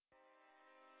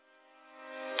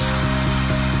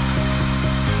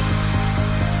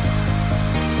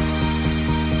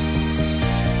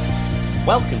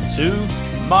to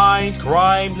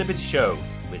Mindcrime Liberty Show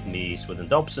with me, Swithin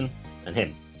Dobson, and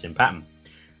him, Tim Patton.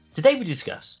 Today we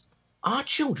discuss, are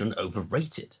children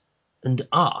overrated? And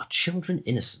are children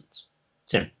innocent?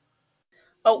 Tim?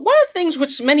 One of the things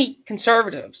which many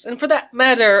conservatives, and for that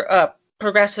matter,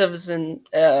 progressives and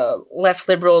left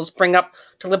liberals bring up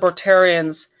to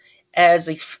libertarians as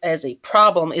a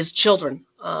problem is children.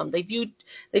 They view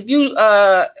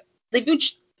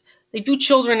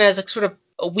children as a sort of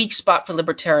a weak spot for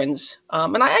libertarians.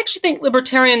 And I actually think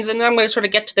libertarians, and I'm going to sort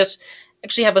of get to this,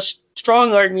 actually have a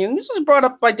strong argument. This was brought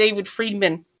up by David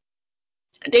Friedman.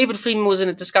 David Friedman was in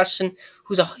a discussion.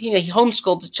 He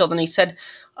homeschooled his children. He said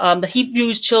that he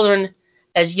views children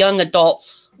as young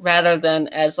adults rather than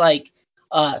as like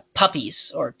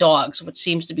puppies or dogs, which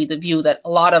seems to be the view that a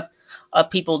lot of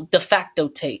people de facto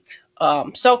take.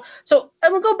 So I'm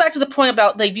going to go back to the point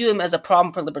about they view them as a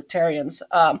problem for libertarians.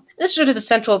 This is sort of the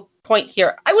central point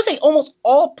here. I would say almost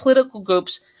all political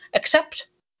groups, except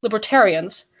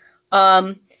libertarians,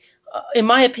 in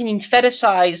my opinion,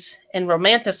 fetishize and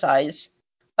romanticize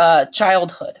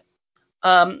childhood.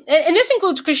 And this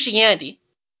includes Christianity.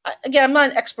 Again, I'm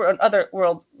not an expert on other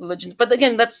world religions, but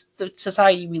again, that's the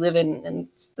society we live in, and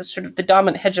the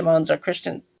dominant hegemons are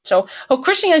Christian. So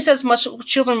Christianity says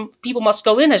people must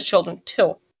go in as children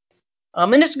too.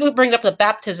 And this brings up the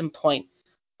baptism point.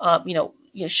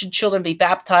 Should children be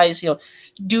baptized?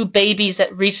 Do babies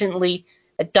that recently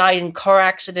died in car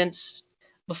accidents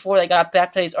before they got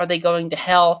baptized, are they going to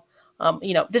hell?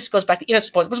 This goes back to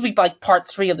innocence point. This will be like part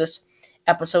 3 of this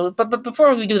episode. But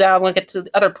before we do that, I want to get to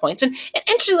the other points. And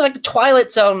interestingly, like the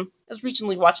Twilight Zone, I was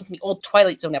recently watching some of the old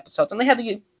Twilight Zone episodes, and they had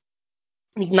the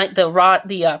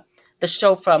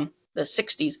show from the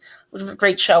 60s, which was a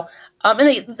great show. And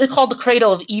they called The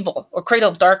Cradle of Evil or Cradle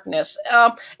of Darkness.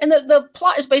 And the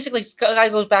plot is basically this guy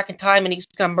goes back in time and he's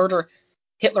going to murder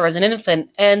Hitler as an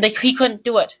infant, and he couldn't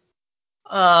do it.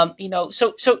 So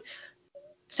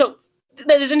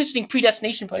there's an interesting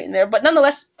predestination point in there, but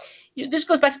nonetheless, this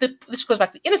goes back to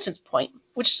the innocence point,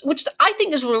 which I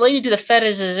think is related to the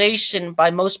fetishization by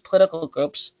most political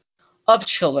groups of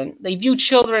children. They view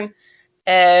children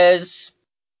as,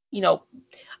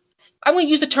 I'm going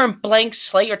to use the term blank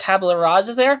slate or tabula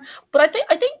rasa there, but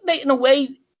I think they, in a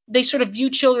way, they sort of view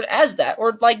children as that,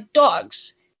 or like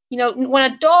dogs.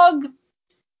 When a dog,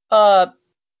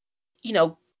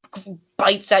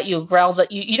 bites at you, growls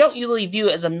at you, you don't usually view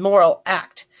it as a moral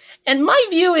act. And my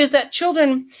view is that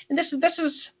children, and this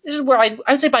is where I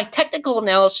would say by technical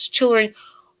analysis, children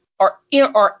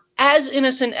are as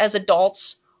innocent as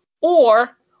adults,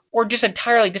 or just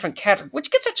entirely different category.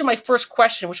 Which gets into my first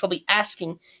question, which I'll be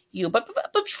asking you. But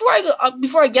before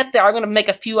I get there, I'm going to make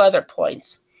a few other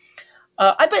points.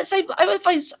 I'd say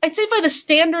by the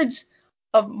standards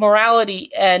of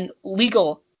morality and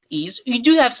legal ease, you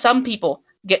do have some people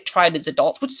get tried as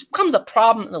adults, which becomes a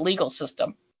problem in the legal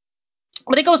system.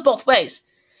 But it goes both ways.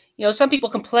 Some people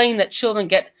complain that children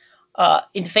get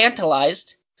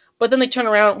infantilized, but then they turn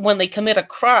around when they commit a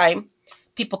crime.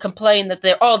 People complain that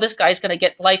this guy's going to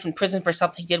get life in prison for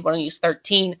something he did when he was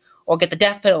 13, or get the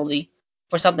death penalty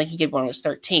for something he did when he was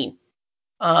 13.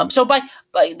 So by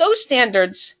those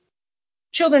standards,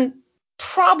 children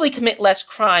probably commit less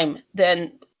crime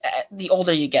than the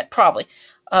older you get, probably.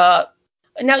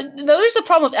 Now, there's the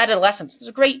problem of adolescence. There's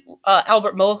a great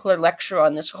Albert Mohler lecture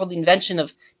on this called The Invention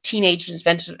of Teenagers,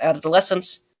 Invention of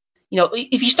Adolescence.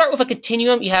 If you start with a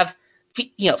continuum, you have,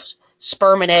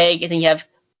 sperm and egg, and then you have,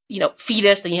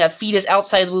 fetus, then you have fetus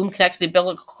outside the womb connected to the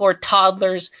umbilical cord,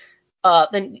 toddlers.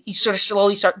 Then you sort of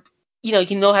slowly start, you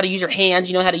can know how to use your hands,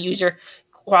 you know how to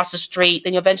cross the street,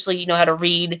 then eventually you know how to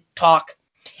read, talk.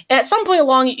 And at some point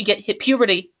along, you hit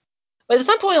puberty. But at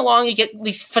some point along, you get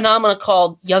these phenomena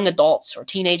called young adults or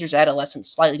teenagers, adolescents,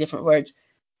 slightly different words.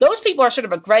 Those people are sort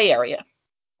of a gray area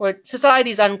where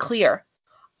society is unclear.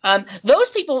 Those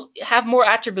people have more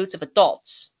attributes of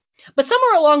adults. But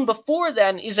somewhere along before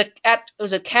then is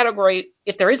a category,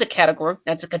 if there is a category,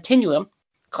 that's a continuum,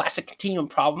 classic continuum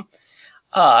problem.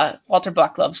 Walter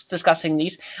Block loves discussing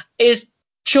these, is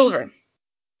children.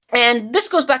 And this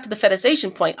goes back to the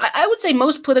fetishization point. I would say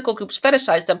most political groups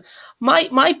fetishize them.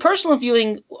 My personal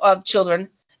viewing of children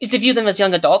is to view them as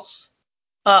young adults.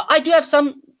 I do have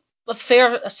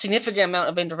a significant amount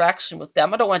of interaction with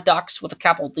them. I don't want to dox with a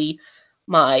capital D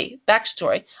my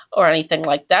backstory or anything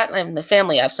like that. And in the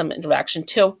family, I have some interaction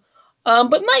too.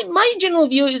 But my general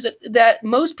view is that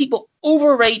most people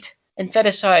overrate and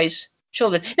fetishize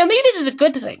children. Now, maybe this is a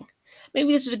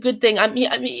good thing. I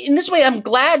mean, in this way, I'm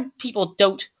glad people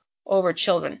dote over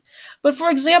children. But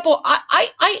for example,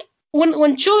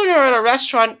 when children are at a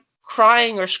restaurant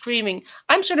crying or screaming,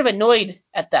 I'm sort of annoyed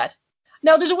at that.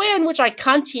 Now, there's a way in which I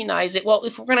Kantianize it. Well,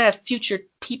 if we're going to have future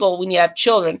people when you have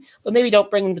children, but maybe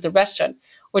don't bring them to the restaurant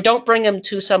or don't bring them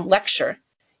to some lecture.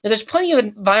 Now, there's plenty of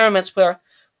environments where,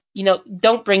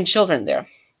 don't bring children there.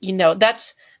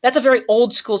 That's a very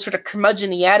old school sort of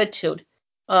curmudgeon-y attitude.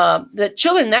 That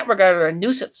children in that regard are a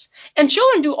nuisance. And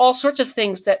children do all sorts of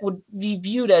things that would be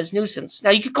viewed as nuisance. Now,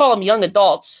 you could call them young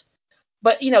adults,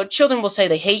 but, children will say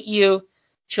they hate you.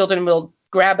 Children will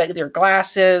grab at their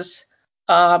glasses.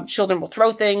 Children will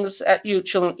throw things at you.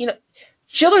 Children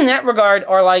in that regard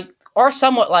are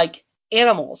somewhat like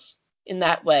animals in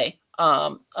that way.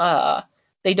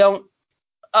 They don't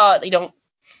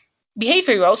behave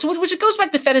very well. So, which goes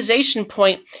back to the fetishization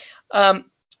point. All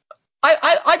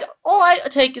I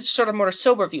take is sort of more a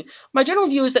sober view. My general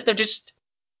view is that they're just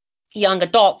young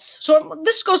adults. So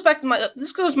this goes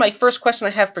to my first question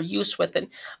I have for you, Swithin.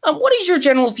 What is your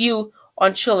general view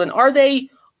on children? Are they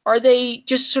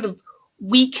just sort of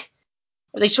weak?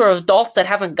 Are they sort of adults that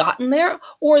haven't gotten there,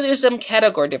 or there's some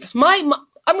category difference? I'm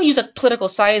going to use a political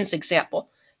science example.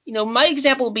 My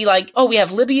example would be like, we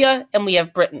have Libya and we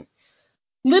have Britain.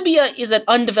 Libya is an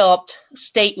undeveloped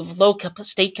state with low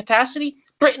state capacity.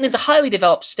 Britain is a highly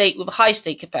developed state with a high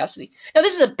state capacity. Now,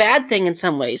 this is a bad thing in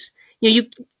some ways.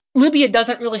 Libya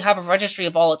doesn't really have a registry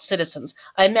of all its citizens.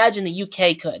 I imagine the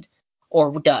UK could,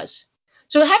 or does.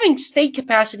 So having state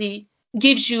capacity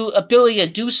gives you ability to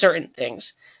do certain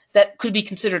things that could be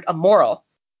considered immoral,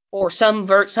 or some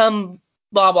blah,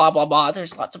 blah, blah, blah.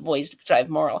 There's lots of ways to drive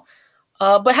moral.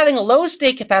 But having a low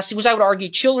state capacity, which I would argue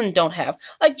children don't have.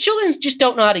 Like, children just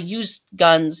don't know how to use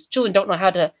guns. Children don't know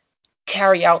how to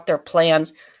carry out their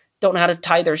plans, don't know how to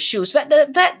tie their shoes. So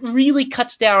that really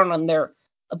cuts down on their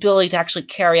ability to actually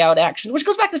carry out action, which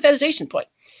goes back to the fetishization point.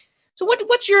 So that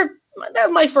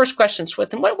was my first question,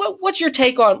 Swithin. What's your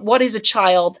take on what is a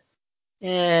child,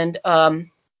 and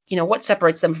what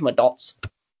separates them from adults?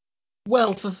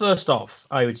 Well, first off,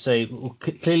 I would say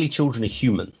clearly children are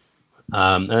human.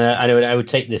 And I would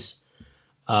take this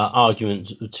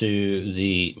argument to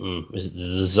the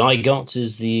zygote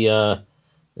is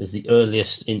the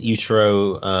earliest in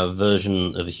utero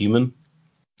version of a human.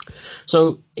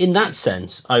 So in that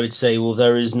sense, I would say, well,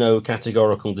 there is no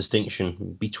categorical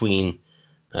distinction between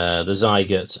the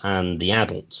zygote and the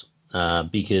adult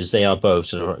because they are both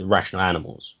sort of rational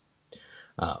animals.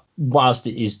 Whilst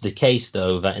it is the case,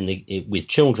 though, that with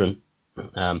children,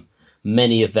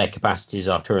 many of their capacities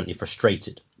are currently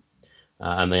frustrated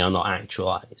and they are not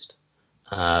actualized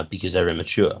because they're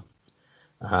immature.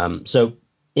 So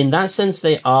in that sense,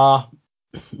 they are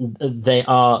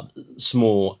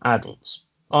small adults.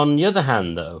 On the other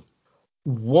hand, though,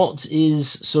 what is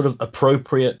sort of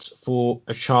appropriate for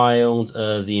a child,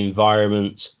 the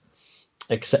environment,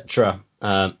 etc.,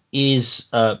 is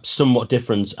somewhat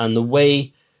different, and the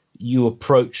way you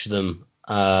approach them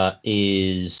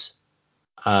is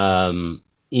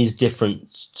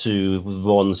different to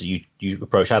the ones that you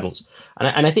approach adults.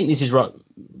 And I think this is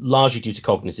largely due to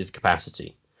cognitive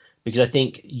capacity, because I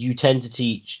think you tend to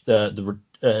teach treat the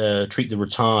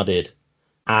retarded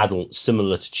adults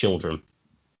similar to children,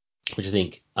 which I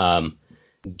think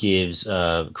gives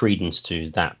credence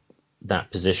to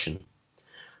that position.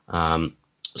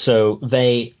 So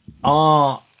they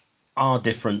are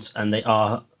different, and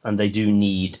they do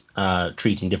need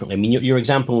treating differently. I mean, your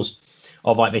examples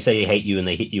of, like, they say they hate you and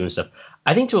they hit you and stuff.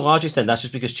 I think to a large extent that's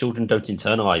just because children don't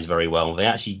internalize very well. They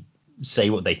actually say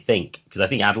what they think, because I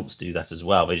think adults do that as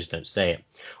well. They just don't say it.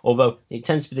 Although it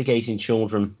tends to be the case in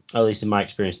children, at least in my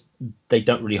experience, they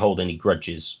don't really hold any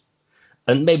grudges.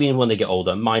 And maybe when they get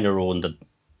older, mine are all under.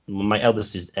 My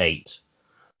eldest is 8,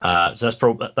 so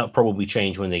that'll probably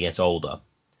change when they get older.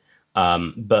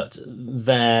 But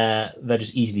they're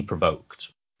just easily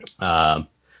provoked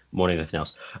more than anything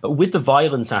else. With the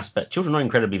violence aspect, children are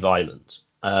incredibly violent.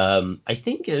 I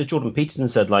think Jordan Peterson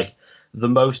said, like, the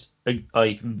most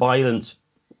violent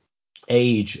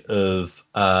age of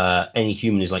any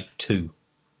human is like 2,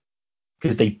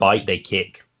 because they bite, they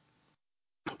kick,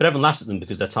 but everyone laughs at them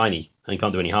because they're tiny and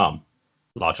can't do any harm,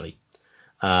 largely.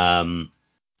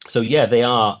 So yeah, they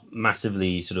are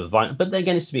massively sort of violent, but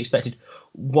again, it's to be expected.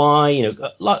 Why?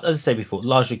 As I said before,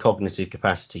 largely cognitive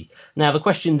capacity. Now the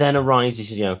question then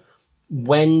arises,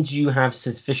 when do you have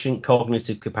sufficient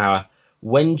cognitive power?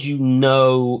 When do you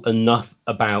know enough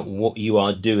about what you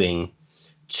are doing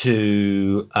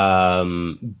to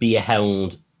be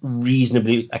held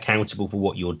reasonably accountable for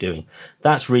what you're doing?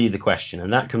 That's really the question,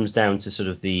 and that comes down to sort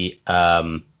of the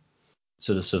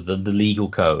the legal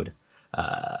code.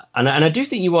 And I do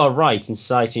think you are right in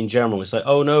society in general. It's like,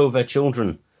 oh no, they're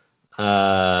children. We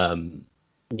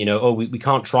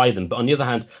can't try them. But on the other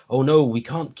hand, oh no, we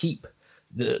can't keep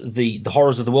the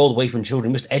horrors of the world away from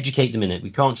children. We must educate them in it.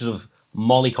 We can't sort of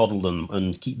mollycoddle them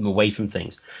and keep them away from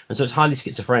things. And so it's highly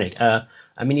schizophrenic.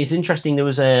 I mean, it's interesting. There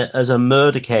was a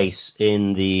murder case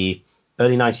in the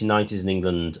early 1990s in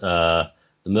England, the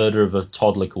murder of a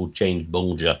toddler called James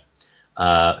Bulger,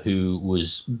 who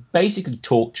was basically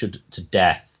tortured to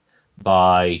death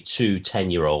by two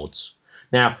 10-year-olds.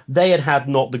 Now, they had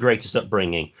not the greatest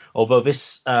upbringing, although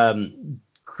this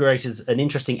created an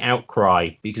interesting outcry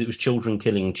because it was children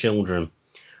killing children.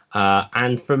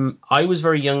 And I was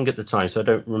very young at the time, so I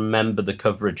don't remember the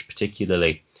coverage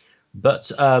particularly.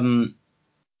 But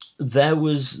there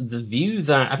was the view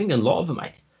that I think a lot of them,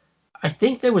 I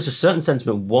think there was a certain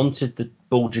sentiment wanted the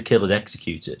Bulger killers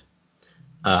executed.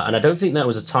 And I don't think that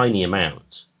was a tiny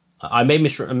amount. I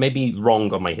may be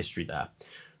wrong on my history there,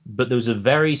 but there was a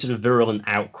very sort of virulent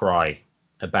outcry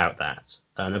about that.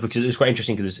 And because it was quite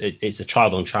interesting because it's a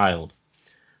child-on-child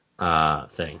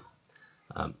thing.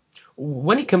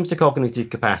 When it comes to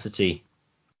cognitive capacity,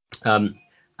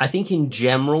 I think in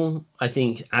general, I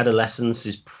think adolescence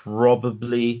is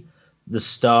probably the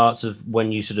start of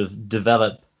when you sort of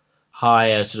develop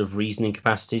higher sort of reasoning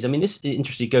capacities. I mean, this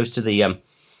interestingly goes to the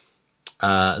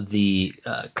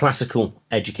classical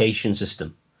education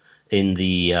system in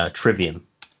the Trivium,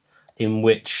 in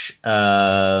which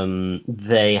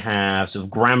they have sort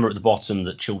of grammar at the bottom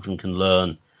that children can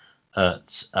learn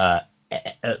at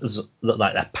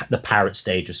like the parrot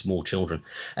stage of small children,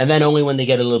 and then only when they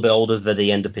get a little bit older that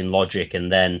they end up in logic, and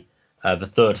then the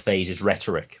third phase is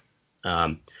rhetoric.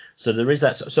 So there is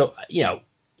that. So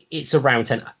it's around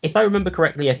 10. If I remember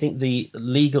correctly, I think the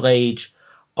legal age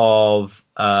of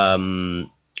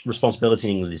responsibility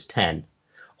in England is 10,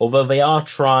 although they are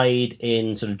tried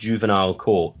in sort of juvenile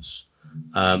courts,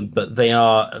 but they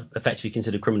are effectively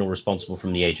considered criminal responsible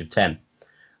from the age of 10.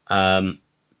 I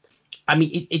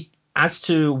mean, it as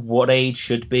to what age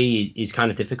should be is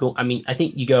kind of difficult. I mean, I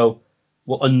think you go,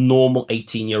 well, a normal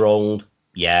 18-year-old,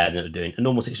 yeah, they know what they're doing. A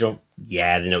normal 6-year-old,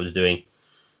 yeah, they know what they're doing.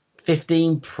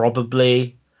 15,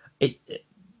 probably.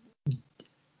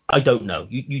 I don't know.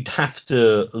 You'd have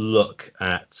to look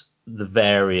at the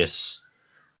various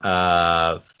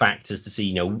factors to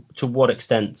see, to what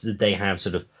extent did they have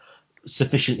sort of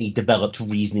sufficiently developed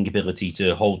reasoning ability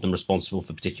to hold them responsible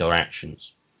for particular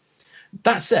actions.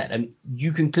 That said, I mean,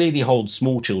 you can clearly hold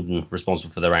small children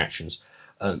responsible for their actions,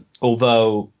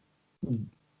 although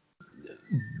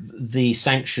the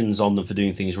sanctions on them for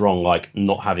doing things wrong, like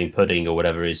not having pudding or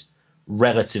whatever, is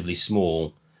relatively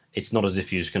small. It's not as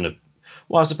if you're just going to.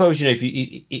 Well, I suppose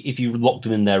if you lock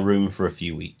them in their room for a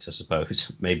few weeks, I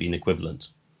suppose maybe an equivalent.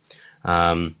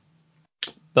 But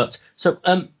so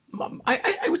I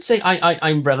would say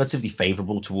I'm relatively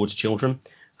favourable towards children.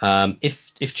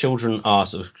 If children are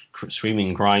sort of screaming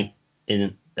and crying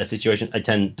in a situation,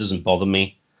 doesn't bother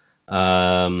me.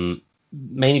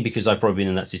 Mainly because I've probably been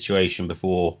in that situation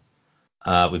before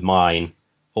with mine.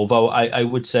 Although I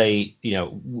would say,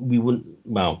 we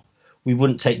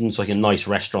wouldn't take them to like a nice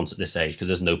restaurant at this age because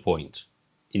there's no point.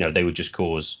 They would just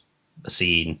cause a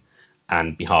scene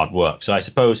and be hard work. So I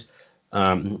suppose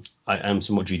I am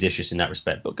somewhat judicious in that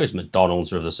respect. But go to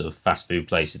McDonald's or other sort of fast food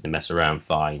places, they mess around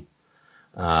fine.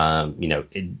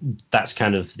 That's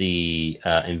kind of the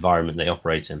environment they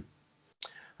operate in.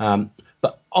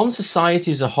 But on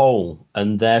society as a whole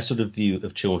and their sort of view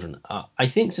of children, I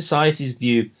think society's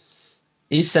view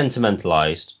is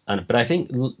sentimentalized, but I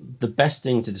think the best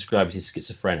thing to describe it is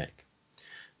schizophrenic.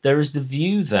 There is the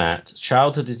view that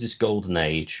childhood is this golden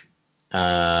age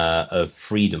of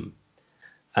freedom.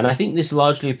 And I think this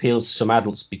largely appeals to some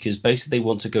adults because basically they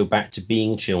want to go back to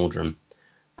being children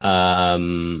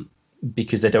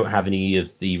because they don't have any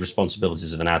of the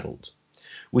responsibilities of an adult.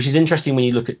 Which is interesting when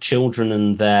you look at children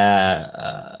and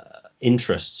their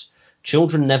interests.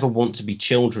 Children never want to be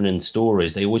children in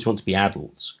stories. They always want to be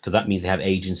adults because that means they have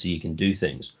agency, you can do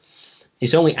things.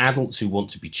 It's only adults who want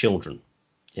to be children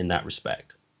in that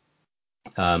respect.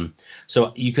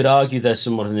 So you could argue there's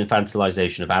somewhat an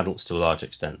infantilization of adults to a large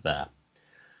extent there.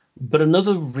 But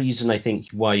another reason I think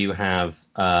why you have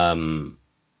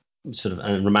sort of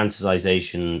a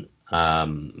romanticization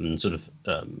and sort of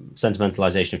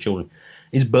sentimentalization of children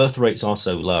is birth rates are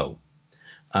so low.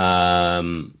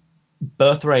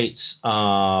 Birth rates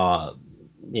are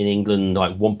in England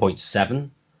like 1.7.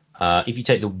 If you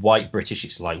take the white British,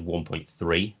 it's like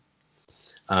 1.3.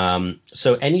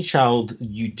 So any child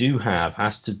you do have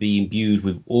has to be imbued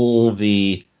with all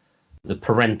the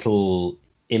parental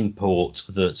import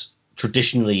that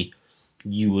traditionally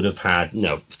you would have had,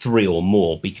 3 or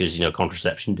more because,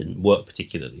 contraception didn't work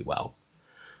particularly well.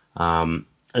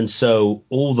 And so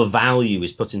all the value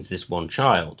is put into this one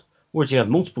child. Whereas you have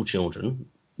multiple children,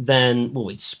 then, well,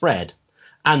 it's spread.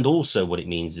 And also what it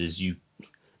means is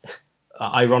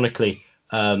ironically,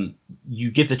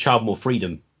 you give the child more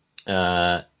freedom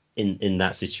in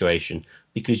that situation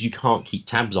because you can't keep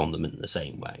tabs on them in the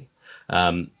same way.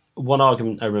 One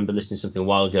argument I remember listening to something a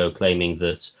while ago claiming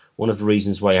that one of the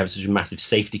reasons why you have such a massive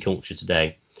safety culture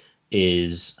today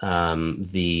is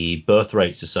the birth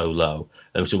rates are so low,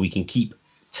 and so we can keep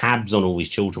tabs on all these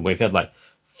children. Where if you had like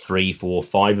 3, 4,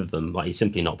 5 of them, like it's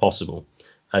simply not possible,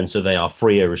 and so they are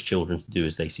freer as children to do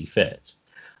as they see fit.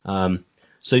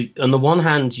 So on the one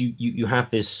hand, you have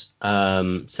this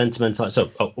sentimental.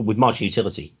 So with marginal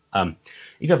utility, if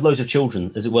you have loads of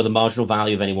children, as it were, the marginal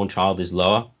value of any one child is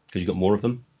lower because you've got more of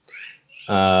them.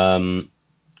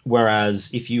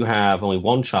 Whereas if you have only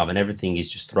one child and everything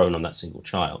is just thrown on that single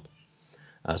child.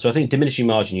 So I think diminishing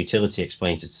margin utility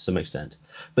explains it to some extent.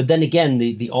 But then again,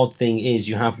 the odd thing is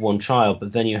you have one child,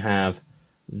 but then you have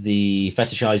the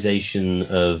fetishization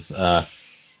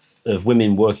of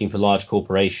women working for large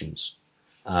corporations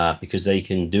because they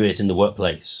can do it in the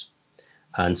workplace.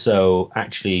 And so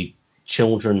actually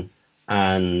children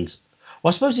and well,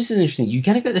 I suppose this is interesting. You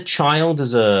kind of get the child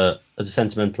as a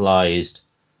sentimentalized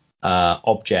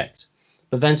object,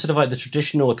 but then sort of like the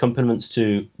traditional accompaniments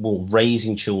to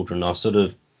raising children are sort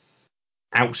of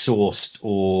outsourced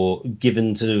or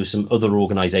given to some other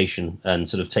organization and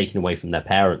sort of taken away from their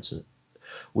parents,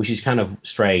 which is kind of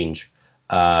strange,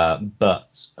 but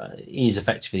is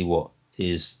effectively what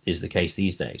is the case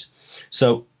these days.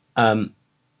 So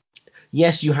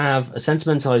yes, you have a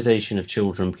sentimentalization of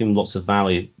children, giving lots of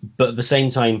value, but at the same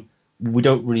time, we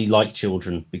don't really like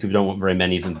children because we don't want very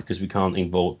many of them because we can't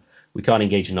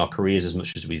engage in our careers as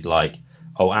much as we'd like.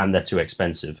 Oh, and they're too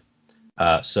expensive.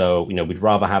 So we'd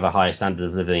rather have a higher standard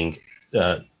of living.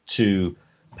 To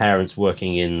parents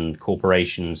working in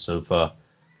corporations for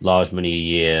large money a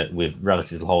year with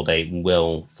relatively holiday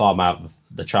will farm out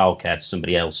the childcare to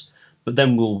somebody else, but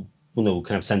then we'll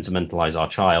kind of sentimentalize our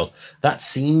child. That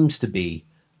seems to be,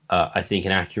 I think,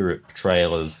 an accurate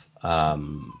portrayal of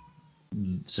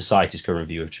society's current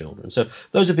view of children. So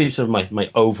those would be sort of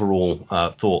my overall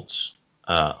thoughts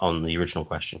on the original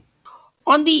question.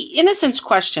 On the innocence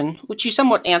question, which you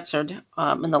somewhat answered,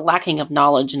 and the lacking of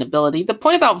knowledge and ability, the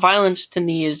point about violence to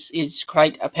me is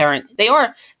quite apparent. They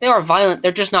are violent.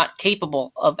 They're just not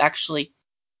capable of actually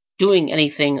doing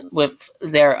anything with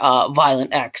their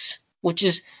violent acts, which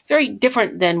is very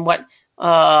different than what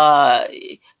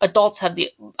adults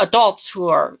who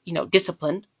are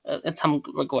disciplined in some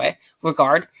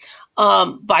regard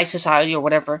by society or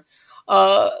whatever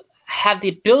have the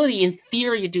ability in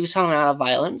theory to do some amount of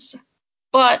violence,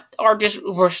 but are just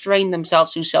restraining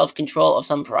themselves to self-control of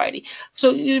some variety.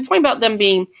 So the point about them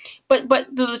being, but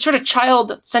the sort of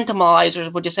child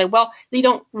sentimentalizers would just say, well, they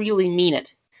don't really mean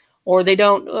it, or they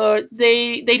don't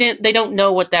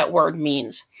know what that word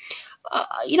means.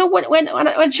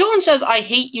 When children says "I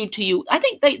hate you" to you, I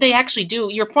think they actually do.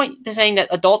 Your point to saying that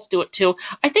adults do it too,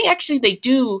 I think actually they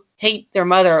do hate their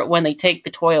mother when they take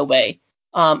the toy away.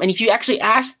 And if you actually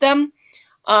ask them,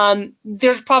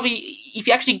 there's probably, if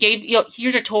you actually gave,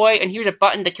 here's a toy and here's a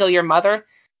button to kill your mother,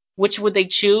 which would they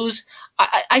choose?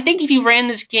 I think if you ran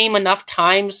this game enough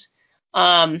times,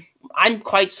 I'm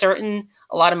quite certain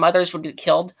a lot of mothers would get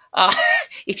killed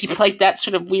if you played that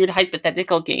sort of weird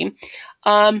hypothetical game.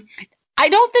 I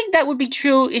don't think that would be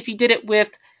true if you did it with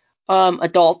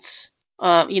adults.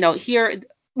 Here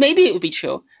maybe it would be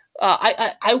true.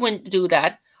 I wouldn't do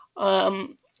that.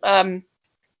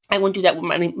 I wouldn't do that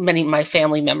with many of my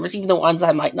family members, even the ones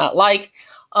I might not like.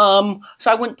 So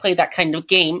I wouldn't play that kind of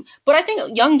game. But I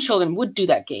think young children would do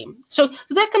that game. So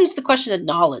that comes to the question of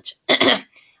knowledge,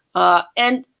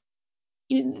 and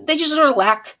they just sort of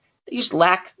lack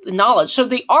the knowledge. So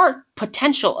they are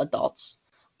potential adults,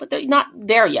 but they're not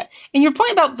there yet. And your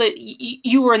point about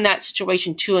you were in that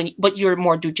situation too, but you're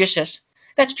more judicious.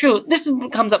 That's true. This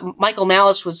comes up. Michael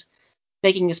Malice was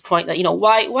making this point that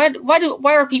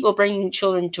why are people bringing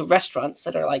children to restaurants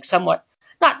that are like somewhat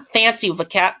not fancy with a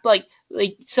cat, like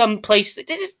some place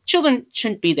that children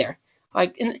shouldn't be there.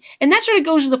 Like and that sort of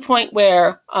goes to the point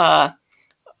where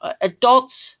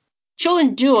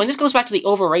children do, and this goes back to the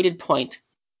overrated point.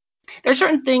 There are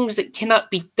certain things that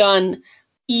cannot be done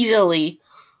easily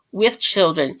with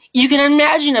children. You can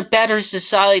imagine a better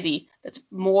society that's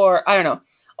more, I don't know.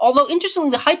 Although,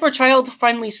 interestingly, the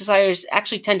hyper-child-friendly societies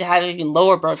actually tend to have even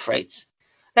lower birth rates.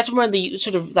 That's one of the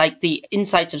sort of like the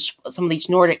insights of some of these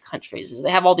Nordic countries, is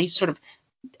they have all these sort of,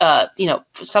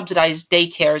 subsidized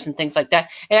daycares and things like that.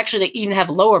 And actually, they even have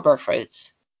lower birth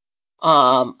rates.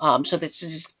 So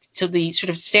the sort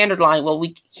of standard line, well,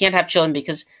 we can't have children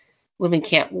because women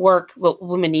can't work. Well,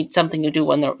 women need something to do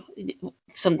when they're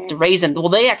to raise them. Well,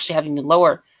 they actually have even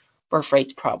lower birth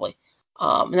rates probably,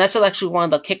 and that's actually one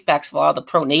of the kickbacks of a lot of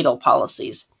the pronatal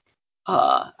policies.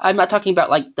 I'm not talking about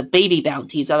like the baby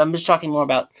bounties. I'm just talking more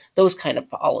about those kind of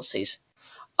policies.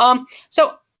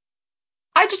 So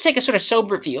I just take a sort of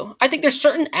sober view. I think there's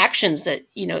certain actions that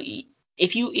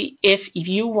if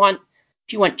you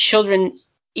want children,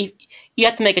 you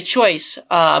have to make a choice. You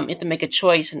have to make a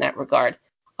choice in that regard.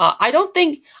 I don't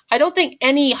think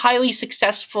any highly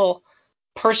successful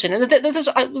person, and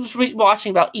I was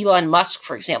watching about Elon Musk,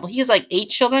 for example. He has like 8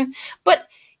 children, but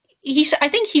I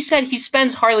think he said he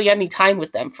spends hardly any time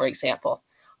with them, for example.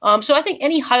 So I think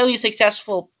any highly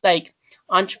successful like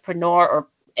entrepreneur or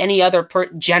any other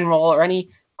general or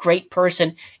any great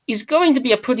person is going to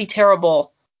be a pretty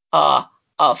terrible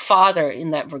father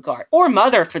in that regard, or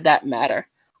mother for that matter.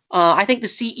 I think the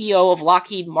CEO of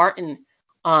Lockheed Martin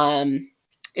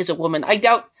is a woman. I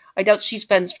doubt she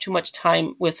spends too much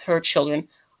time with her children.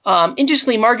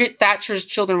 Interestingly, Margaret Thatcher's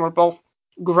children were both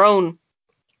grown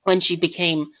when she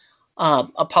became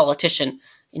a politician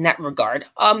in that regard,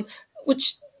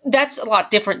 which that's a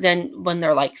lot different than when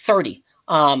they're like 30.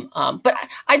 But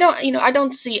I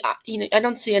don't see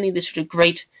any of these sort of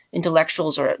great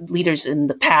intellectuals or leaders in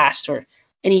the past or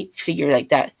any figure like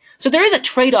that. So there is a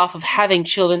trade-off of having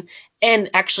children and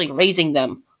actually raising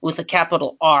them with a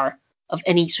capital R of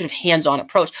any sort of hands-on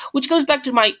approach, which goes back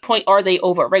to my point: are they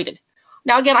overrated?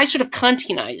 Now again, I sort of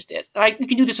Kantianized it. You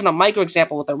can do this in a micro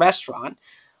example with a restaurant.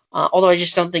 Although I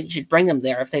just don't think you should bring them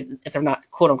there if they're not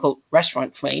quote unquote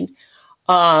restaurant trained,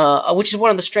 which is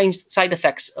one of the strange side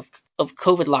effects of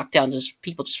COVID lockdowns is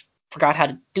people just forgot how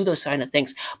to do those kind of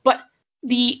things. But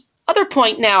the other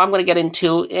point now I'm going to get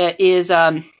into is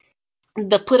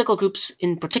the political groups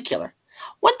in particular.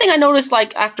 One thing I noticed,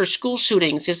 like after school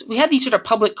shootings, is we had these sort of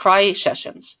public cry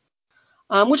sessions,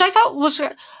 which I felt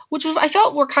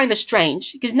were kind of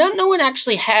strange because no one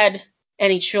actually had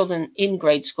any children in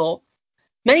grade school.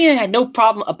 Many of them had no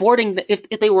problem aborting.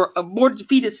 If they were aborted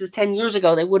fetuses 10 years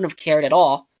ago, they wouldn't have cared at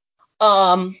all.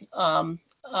 Again,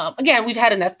 we've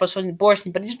had an episode on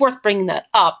abortion, but it's worth bringing that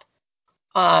up.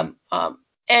 And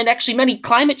actually, many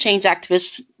climate change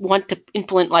activists want to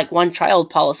implement like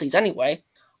one-child policies anyway,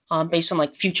 based on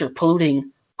like future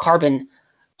polluting carbon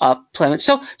planets.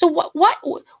 So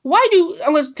why do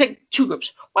I'm going to take 2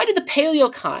 groups? Why do the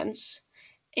paleocons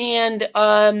and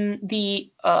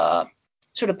the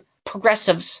sort of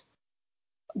progressives,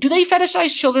 do they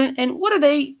fetishize children, and what are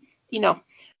they,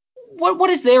 what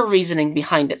is their reasoning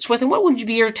behind it? Swithin, what would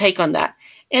be your take on that?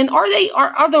 And are the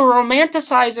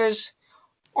romanticizers,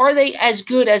 are they as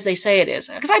good as they say it is?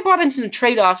 Because I brought into the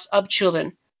trade-offs of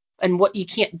children and what you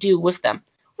can't do with them.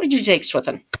 What did you take,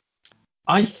 Swithin?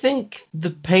 I think the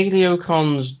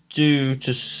paleocons do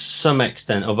to some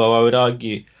extent, although I would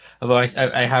argue, although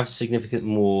I have significant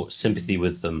more sympathy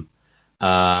with them,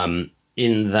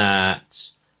 in that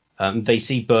they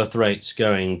see birth rates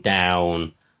going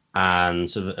down and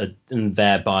sort of and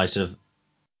thereby sort of,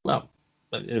 well,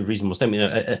 a reasonable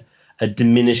statement, a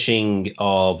diminishing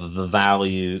of the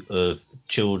value of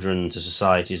children to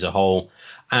society as a whole,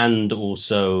 and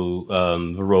also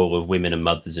the role of women and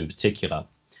mothers in particular.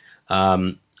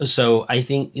 So I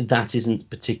think that isn't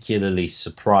particularly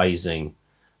surprising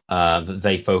that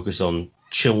they focus on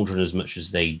children as much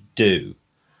as they do.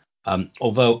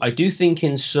 Although I do think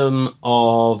in some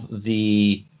of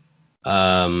the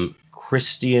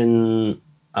Christian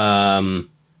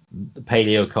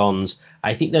paleocons,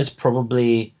 I think there's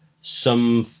probably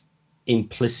some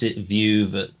implicit view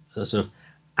that sort of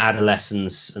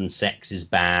adolescence and sex is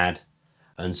bad,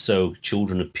 and so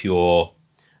children are pure.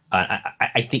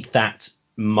 I think that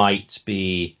might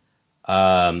be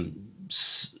there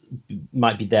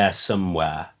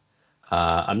somewhere.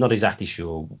 I'm not exactly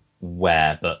sure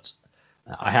where, but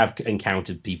I have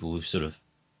encountered people with sort of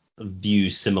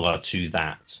views similar to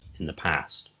that in the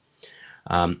past.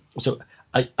 So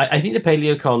I think the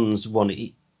paleocons one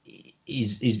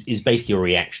is basically a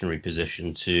reactionary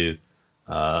position to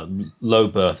low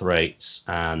birth rates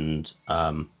and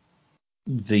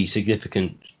the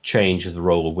significant change of the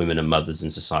role of women and mothers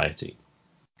in society.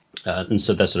 And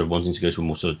so they're sort of wanting to go to a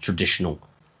more sort of traditional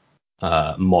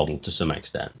model to some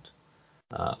extent.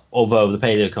 Although the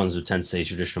paleocons would tend to say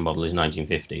traditional model is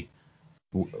 1950,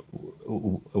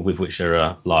 with which there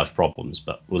are large problems,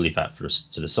 but we'll leave that for us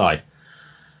to the side.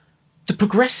 The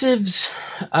progressives,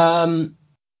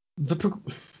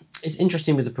 it's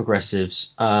interesting with the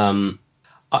progressives. As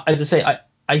I say,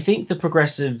 I think the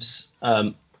progressives,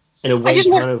 in a way,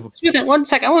 One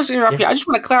second. I want to interrupt you. I just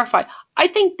want to clarify. I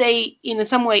think they, in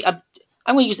some way,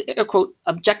 I'm going to use air quote,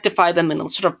 objectify them in a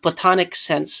sort of platonic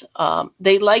sense.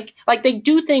 They like they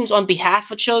do things on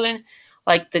behalf of children,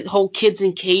 like the whole kids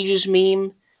in cages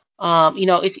meme.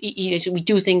 If we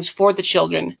do things for the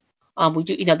children, we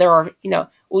do. There are.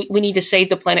 We need to save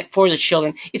the planet for the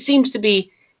children. It seems to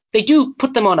be they do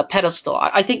put them on a pedestal.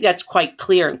 I think that's quite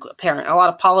clear and apparent. A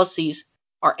lot of policies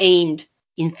are aimed,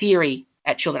 in theory,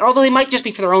 at children, although they might just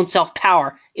be for their own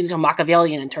self-power, into a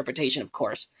Machiavellian interpretation, of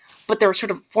course. But there are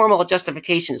sort of formal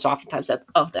justifications oftentimes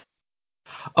of that.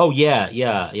 Oh yeah.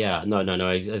 No.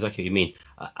 Exactly what you mean.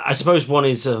 I suppose one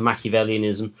is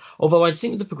Machiavellianism. Although I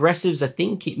think with the progressives, I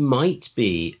think it might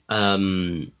be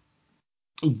the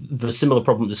similar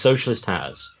problem the socialist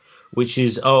has, which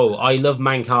is, oh, I love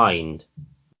mankind,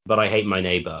 but I hate my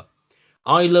neighbor.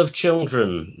 I love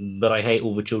children, but I hate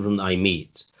all the children that I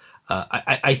meet.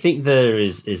 I think there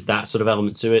is that sort of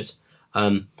element to it.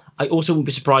 I also wouldn't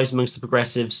be surprised amongst the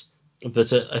progressives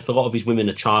that if a lot of these women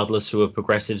are childless who are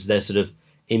progressives, they're sort of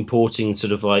importing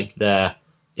sort of like their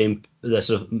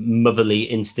sort of motherly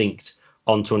instinct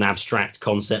onto an abstract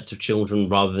concept of children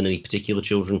rather than any particular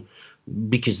children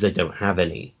because they don't have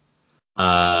any.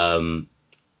 Um,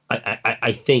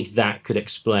 I think that could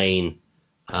explain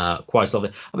quite a lot of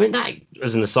it. I mean, that,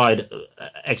 as an aside,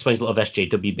 explains a lot of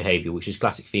SJW behavior, which is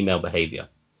classic female behavior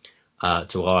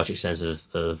to a large extent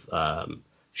of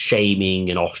shaming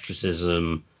and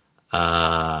ostracism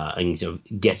and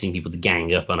getting people to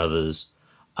gang up on others.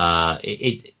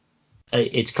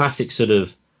 It's classic sort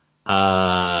of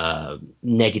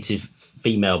negative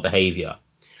female behavior.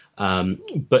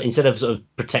 But instead of sort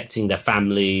of protecting their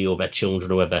family or their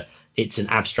children or whatever, it's an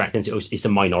abstract entity. It's a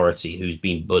minority who's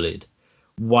been bullied.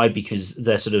 Why? Because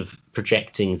they're sort of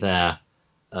projecting their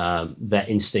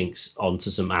instincts onto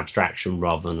some abstraction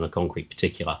rather than a concrete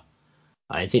particular.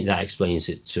 I think that explains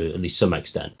it to at least some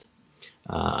extent.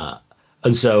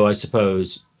 And so I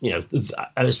suppose, with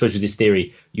this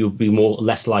theory, you'll be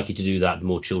less likely to do that the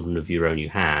more children of your own you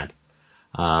had.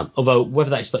 Although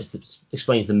whether that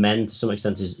explains the men to some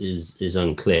extent is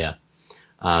unclear.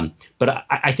 But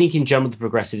I think in general the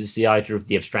progressives is the idea of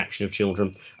the abstraction of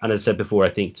children, and as I said before, I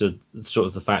think to sort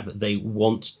of the fact that they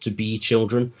want to be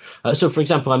children. So, for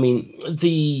example, I mean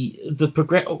the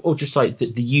progress or just like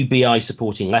the UBI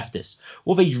supporting leftists,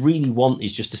 what they really want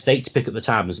is just the state to pick up the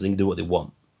tab and so they can do what they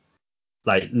want.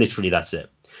 Like literally, that's it.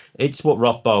 It's what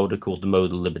Rothbard would have called the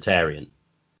modal libertarian.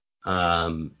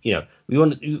 We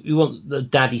want the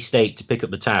daddy state to pick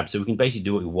up the tab so we can basically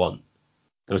do what we want,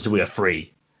 and so we are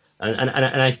free. And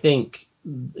I think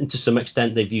to some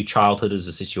extent they view childhood as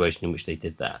a situation in which they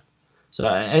did that. So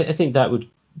I think that would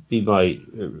be my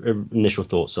initial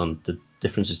thoughts on the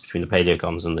differences between the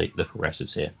paleocons and the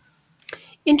progressives here.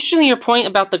 Interestingly, your point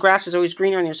about the grass is always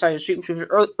greener on your side of the street, which was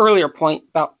your earlier point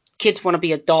about kids want to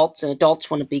be adults and adults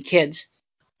want to be kids.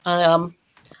 I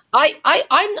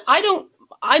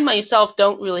myself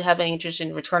don't really have any interest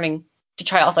in returning to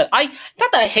childhood.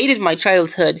 Not that I hated my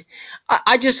childhood.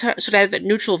 I just sort of have a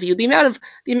neutral view. Now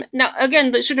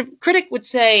again, the sort of critic would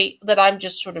say that I'm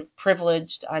just sort of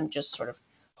privileged. I'm just sort of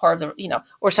part of the,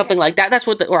 or something like that. That's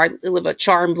what or I live a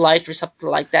charmed life or something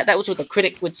like that. That was what the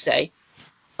critic would say.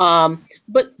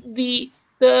 But the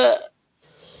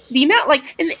amount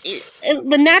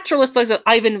the naturalists like the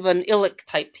Ivan van Illich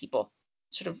type people,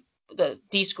 sort of the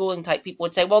deschooling type people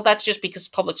would say, well, that's just because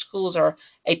public schools are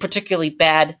a particularly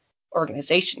bad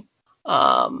organization,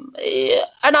 and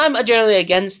I'm generally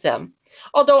against them.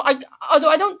 Although I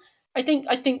don't, I think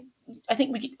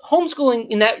homeschooling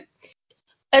in that.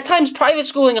 At times, private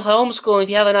schooling and homeschooling, if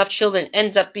you have enough children,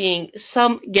 ends up being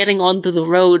some getting onto the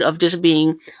road of just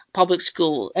being public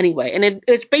school anyway. And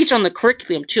it's based on the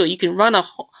curriculum, too. You can run a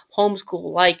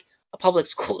homeschool like a public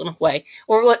school in a way,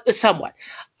 or somewhat.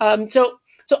 So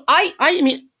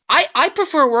I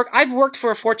prefer work. I've worked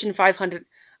for a Fortune 500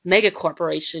 mega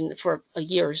corporation for a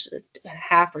year and a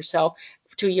half or so,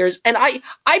 for 2 years. And I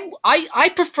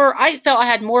prefer, I felt I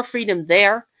had more freedom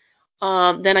there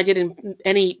than I did in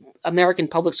any American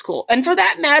public school. And for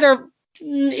that matter,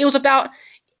 it was about,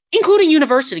 including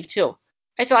university too.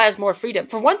 I felt I had more freedom.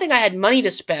 For one thing, I had money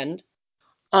to spend.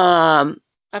 For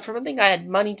one thing, I had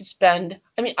money to spend.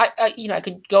 I mean, I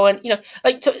could go in,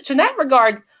 so in that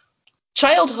regard,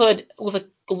 childhood with a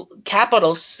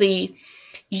capital C,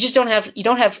 you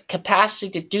don't have capacity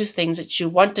to do things that you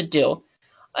want to do.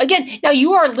 Again, now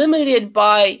you are limited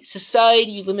by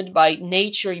society, you're limited by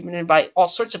nature, you're limited by all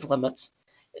sorts of limits.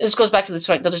 This goes back to this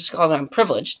point, they'll just call I'm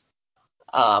privileged.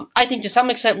 I think to some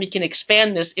extent we can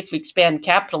expand this if we expand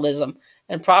capitalism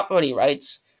and property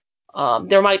rights.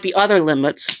 There might be other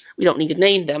limits. We don't need to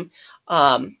name them,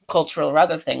 cultural or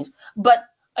other things. But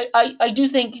I do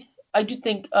think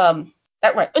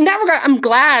That right. In that regard, I'm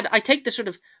glad. I take the sort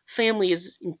of family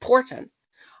is important.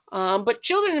 But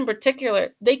children in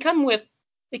particular, they come with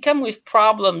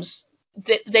problems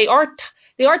that they are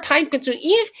time consuming.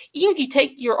 Even if you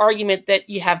take your argument that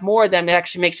you have more of them, it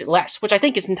actually makes it less, which I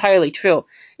think is entirely true.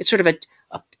 It's sort of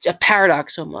a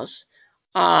paradox almost.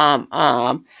 Um,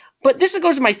 um, but this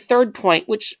goes to my third point,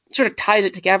 which sort of ties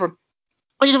it together,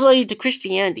 which is related to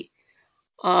Christianity.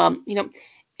 You know,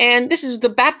 and this is the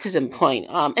baptism point.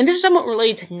 And this is somewhat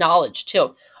related to knowledge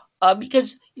too,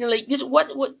 because like this,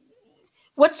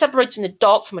 what separates an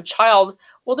adult from a child?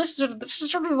 Well, this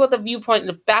is sort of what the viewpoint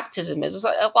of baptism is. It's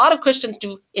like a lot of Christians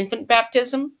do infant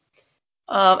baptism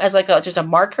as like just a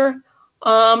marker,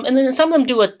 and then some of them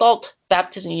do adult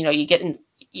baptism. You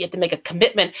have to make a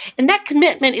commitment, and that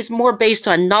commitment is more based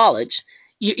on knowledge.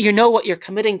 You know what you're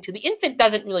committing to. The infant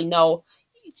doesn't really know.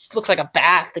 It just looks like a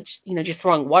bath that just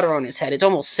throwing water on his head. It's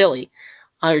almost silly,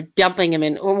 or dumping him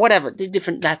in, or whatever. There's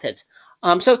different methods.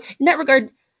 So in that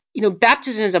regard,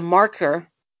 baptism as a marker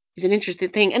is an interesting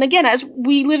thing. And again, as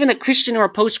we live in a Christian or a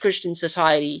post-Christian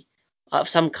society of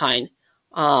some kind,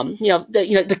 somebody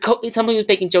was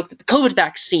making a joke that the COVID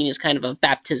vaccine is kind of a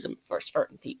baptism for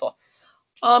certain people.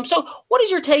 So what is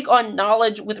your take on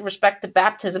knowledge with respect to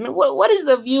baptism, and what is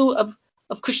the view of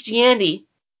Christianity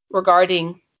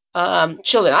regarding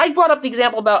children? I brought up the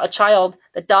example about a child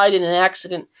that died in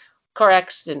an car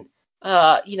accident,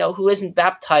 who isn't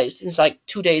baptized and is like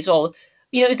 2 days old.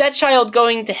 Is that child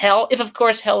going to hell? If of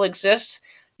course hell exists,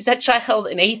 is that child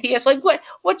an atheist? Like what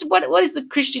is the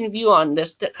Christian view on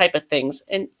this type of things,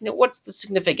 and what's the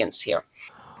significance here?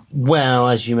 Well,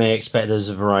 as you may expect, there's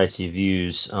a variety of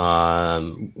views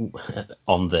on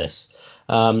this.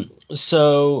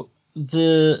 So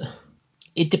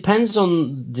it depends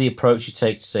on the approach you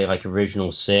take to say like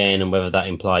original sin and whether that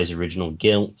implies original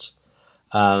guilt.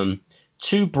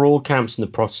 Two broad camps in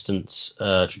the Protestant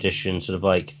tradition, sort of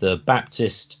like the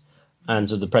Baptist and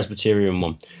sort of the Presbyterian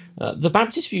one. The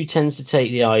Baptist view tends to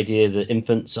take the idea that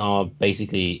infants are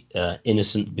basically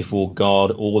innocent before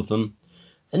God, all of them,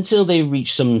 until they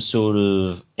reach some sort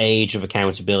of age of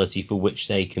accountability for which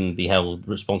they can be held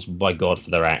responsible by God for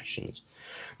their actions.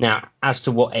 Now, as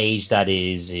to what age that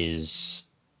is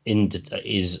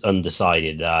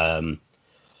undecided.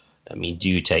 Do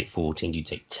you take 14? Do you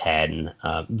take 10?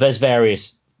 There's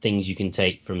various things you can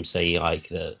take from, say, like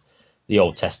the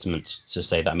Old Testament to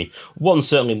say that. One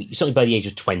certainly by the age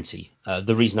of 20.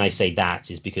 The reason I say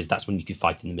that is because that's when you could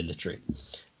fight in the military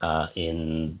for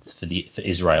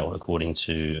Israel, according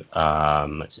to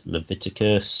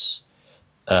Leviticus.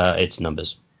 It's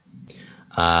Numbers,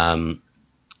 I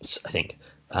think.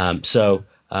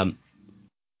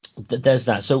 There's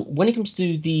that. So when it comes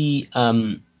to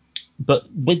but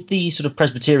with the sort of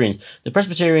the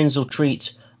Presbyterians will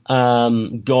treat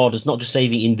God as not just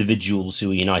saving individuals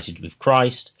who are united with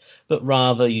Christ, but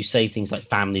rather you save things like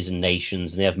families and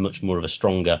nations, and they have much more of a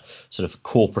stronger sort of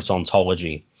corporate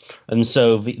ontology. And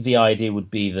so the idea would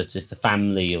be that if the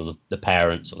family or the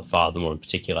parents or the father more in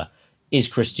particular is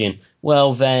Christian,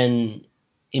 well then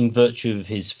in virtue of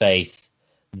his faith,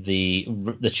 the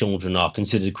children are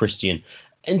considered Christian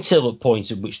until a point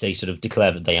at which they sort of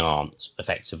declare that they aren't,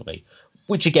 effectively,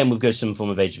 which again would go some form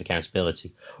of age of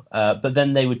accountability. But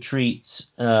then they would treat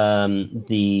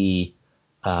the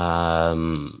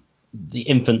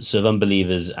infants of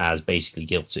unbelievers as basically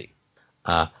guilty.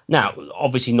 Now,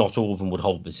 obviously, not all of them would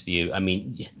hold this view.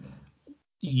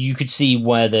 You could see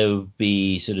where there would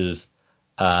be sort of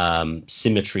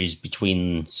symmetries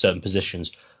between certain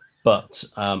positions, but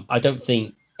I don't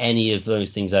think any of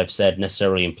those things I've said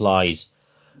necessarily implies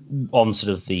on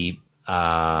sort of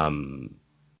on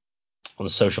the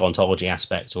social ontology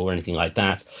aspect or anything like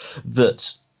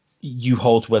that you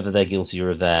hold whether they're guilty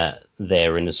or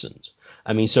they're innocent.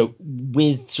 So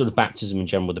with sort of baptism in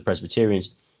general, the Presbyterians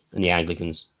and the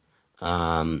Anglicans,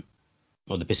 or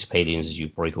the Episcopalians, as you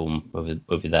probably call them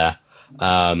over there,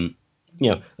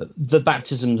 the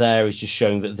baptism there is just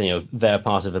showing that they're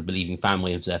part of a believing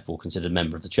family and therefore considered a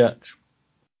member of the church.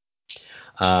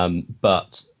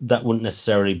 But that wouldn't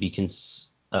necessarily be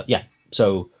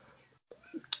so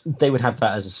they would have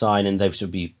that as a sign, and they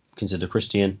should be considered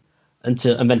Christian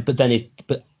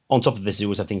but on top of this, you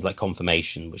always have things like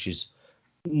confirmation, which is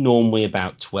normally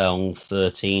about 12,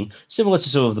 13, similar to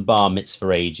sort of the bar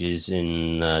mitzvah ages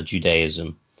in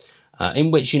Judaism,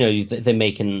 in which they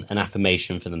make an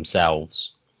affirmation for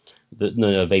themselves that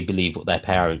they believe what their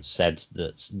parents said,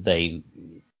 believe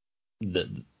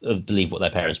what their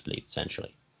parents believed,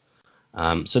 essentially.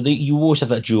 You always have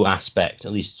that dual aspect,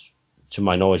 at least to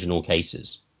my knowledge, in all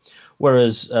cases.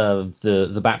 Whereas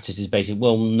the Baptist is basically,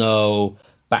 well, no,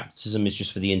 baptism is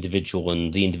just for the individual,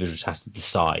 and the individual just has to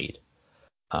decide.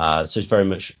 So it's very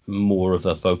much more of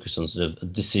a focus on sort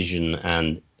of decision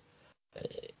and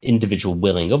individual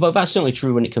willing. Although that's certainly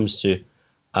true when it comes to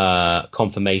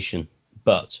confirmation,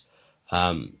 but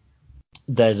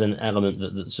there's an element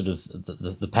that sort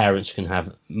of the parents can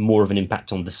have more of an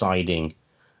impact on deciding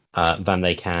than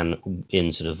they can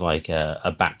in sort of like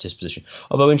a Baptist position.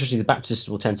 Although interestingly, the Baptists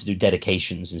will tend to do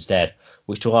dedications instead,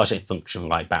 which to a large extent function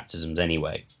like baptisms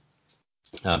anyway.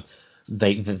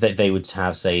 They would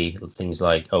have, say, things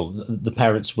like, the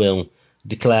parents will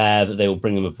declare that they will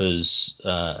bring them up as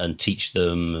and teach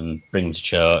them and bring them to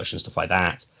church and stuff like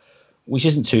that, which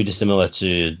isn't too dissimilar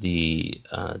to the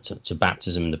to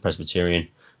baptism in the Presbyterian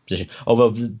position.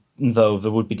 Although though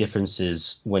there would be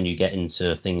differences when you get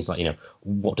into things like,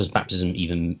 what does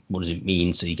it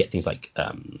mean? So you get things like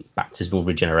baptismal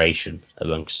regeneration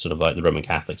amongst sort of like the Roman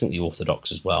Catholics and the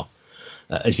Orthodox as well.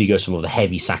 If you go some of the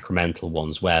heavy sacramental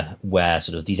ones where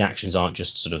sort of these actions aren't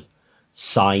just sort of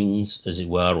signs, as it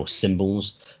were, or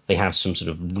symbols, they have some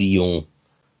sort of real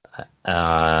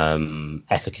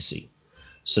efficacy.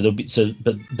 So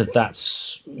but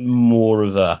that's more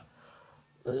of a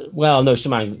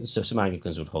some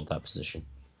Anglicans would hold that position.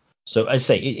 So as I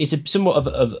say, it's a somewhat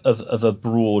of a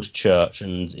broad church,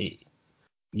 and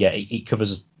it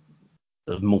covers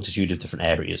a multitude of different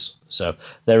areas. So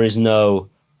there is no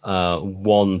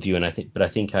one view, and I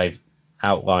think I've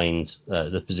outlined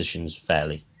the positions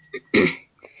fairly.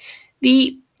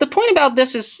 The point about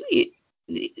this is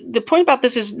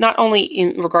not only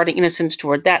in regarding innocence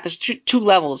toward that. There's two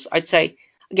levels. I'd say,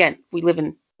 again, we live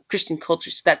in Christian culture,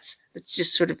 so that's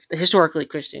just sort of historically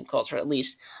Christian culture, at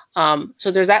least.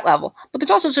 So there's that level, but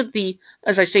there's also sort of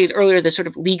as I stated earlier, the sort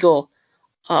of legal,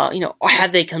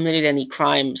 have they committed any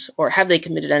crimes, or have they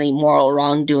committed any moral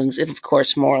wrongdoings? If of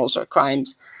course morals or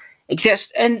crimes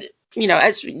exist. And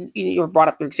as you brought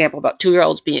up your example about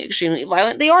 2-year-olds being extremely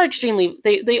violent, they are,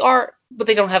 but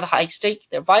they don't have a high stake.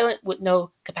 They're violent with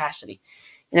no capacity.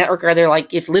 In that regard, they're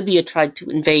like if Libya tried to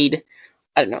invade,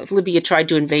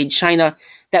 China,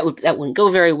 that wouldn't go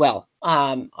very well.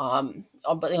 But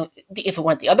if it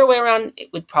went the other way around,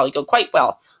 it would probably go quite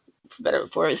well, for better or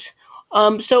for worse.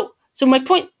 So my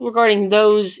point regarding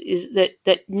those is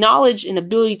that knowledge and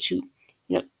ability to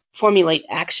formulate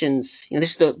actions.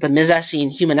 This is the Misesian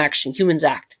human action, humans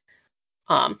act.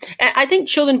 And I think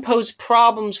children pose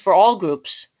problems for all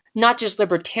groups, not just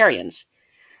libertarians.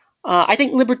 I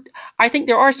think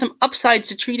there are some upsides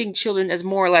to treating children as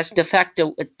more or less de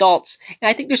facto adults, and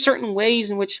I think there's certain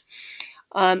ways in which,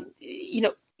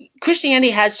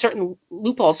 Christianity has certain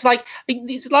loopholes. Like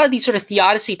a lot of these sort of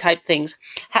theodicy type things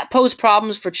pose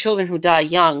problems for children who die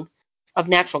young of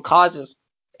natural causes.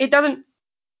 It doesn't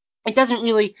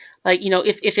really,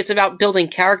 if it's about building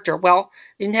character. Well,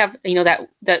 they didn't have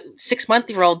that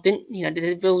 6-month-year-old did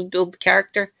it build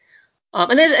character.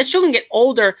 And then as children get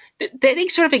older, they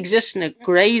sort of exist in a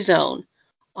gray zone.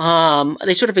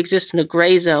 They sort of exist in a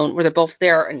gray zone where they're both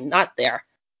there and not there.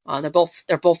 They're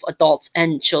both adults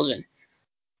and children.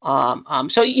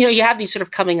 So you have these sort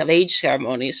of coming of age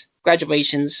ceremonies,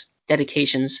 graduations,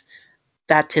 dedications,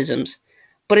 baptisms,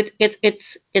 but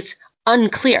it's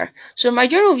unclear. So my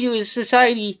general view is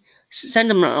society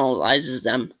sentimentalizes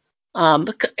them.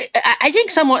 I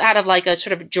think somewhat out of like a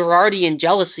sort of Girardian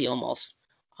jealousy almost.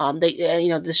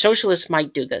 The socialists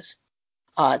might do this.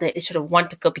 They sort of want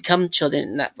to become children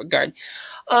in that regard.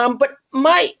 But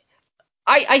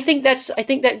I think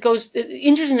that goes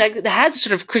interesting. That has a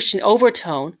sort of Christian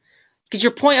overtone. Because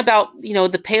your point about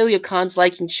the paleocons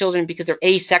liking children because they're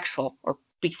asexual or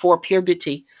before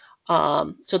puberty,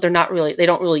 so they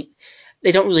don't really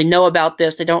know about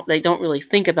this. They don't really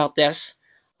think about this.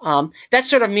 That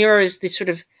sort of mirrors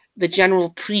the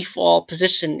general pre-fall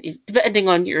position, depending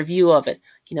on your view of it.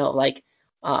 The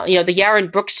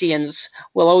Yaron Brooksians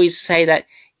will always say that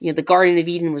the Garden of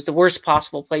Eden was the worst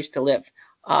possible place to live.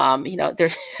 You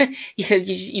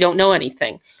don't know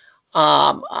anything.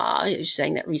 I was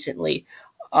saying that recently.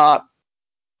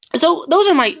 So those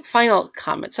are my final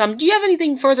comments. Do you have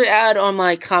anything further to add on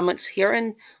my comments here?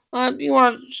 And you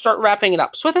want to start wrapping it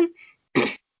up, Swithin?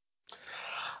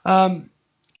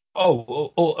 I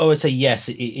would say yes.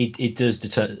 It does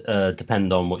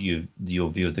depend on what your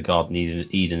view of the Garden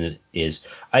of Eden is.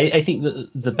 I think that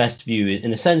the best view,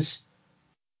 in a sense,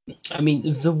 I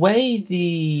mean, the way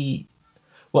it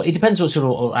depends what sort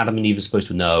of Adam and Eve are supposed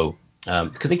to know,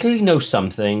 because they clearly know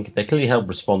something. They're clearly held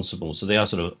responsible, so they are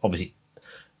sort of obviously,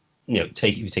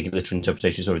 if you take a literal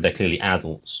interpretation, they're clearly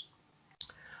adults.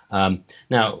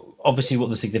 Now, obviously, what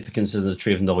the significance of the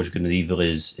tree of knowledge of good and evil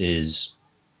is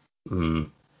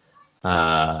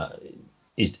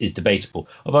is debatable.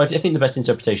 Although I think the best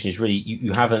interpretation is really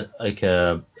you have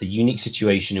a unique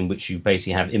situation in which you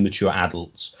basically have immature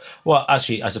adults. Well,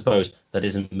 actually, I suppose that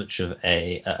isn't much of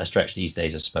a stretch these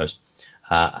days. I suppose.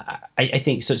 I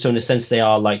think so. So in a sense, they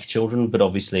are like children, but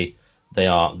obviously they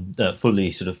are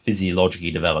fully sort of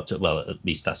physiologically developed. Well, at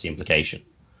least that's the implication.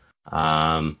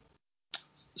 But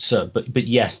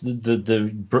yes,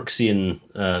 the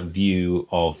Brooksian view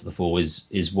of the Fall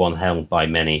is one held by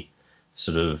many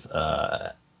sort of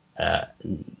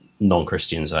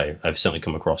non-Christians. I've certainly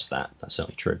come across that. That's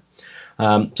certainly true.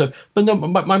 But no,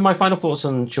 my final thoughts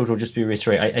on children will just be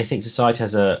reiterate. I think society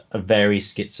has a very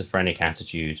schizophrenic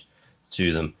attitude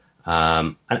to them,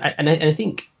 and I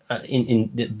think in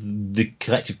the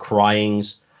collective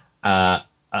cryings are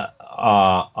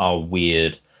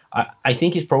weird. I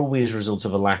think it's probably as a result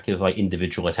of a lack of like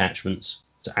individual attachments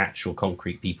to actual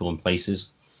concrete people and places.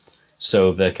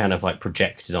 So they're kind of like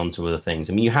projected onto other things.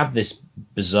 I mean, you have this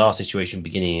bizarre situation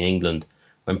beginning in England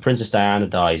when Princess Diana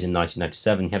dies in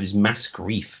 1997. You have this mass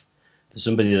grief for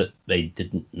somebody that they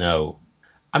didn't know.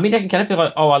 I mean, I can kind of feel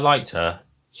like, oh, I liked her,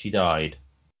 she died,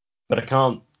 but I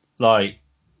can't like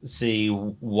see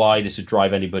why this would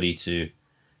drive anybody to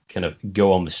kind of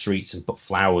go on the streets and put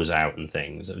flowers out and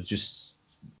things. It was just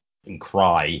and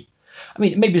cry. I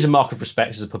mean, maybe as a mark of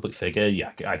respect as a public figure,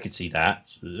 yeah, I could see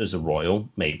that as a royal,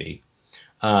 maybe.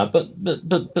 But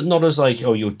not as like,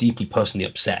 oh, you're deeply personally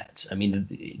upset. I mean,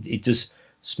 it does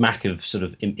smack of sort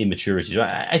of immaturity.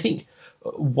 I think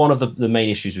one of the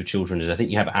main issues with children is I think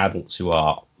you have adults who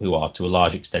are to a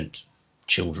large extent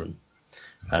children,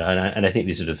 and I think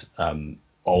this sort of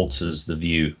alters the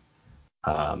view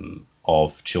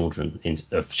of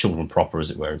children proper,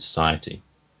 as it were, in society.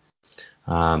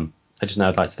 I just now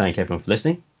would like to thank everyone for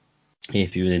listening.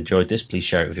 If you enjoyed this, please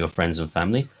share it with your friends and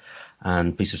family.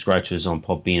 And please subscribe to us on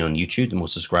Podbean on YouTube. The more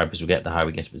subscribers we get, the higher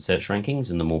we get up in search rankings,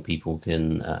 and the more people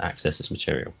can access this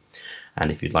material.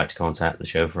 And if you'd like to contact the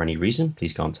show for any reason,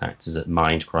 please contact us at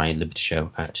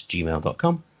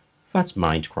mindcrimelibertyshow@gmail.com. That's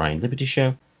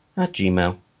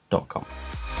mindcrimelibertyshow@gmail.com.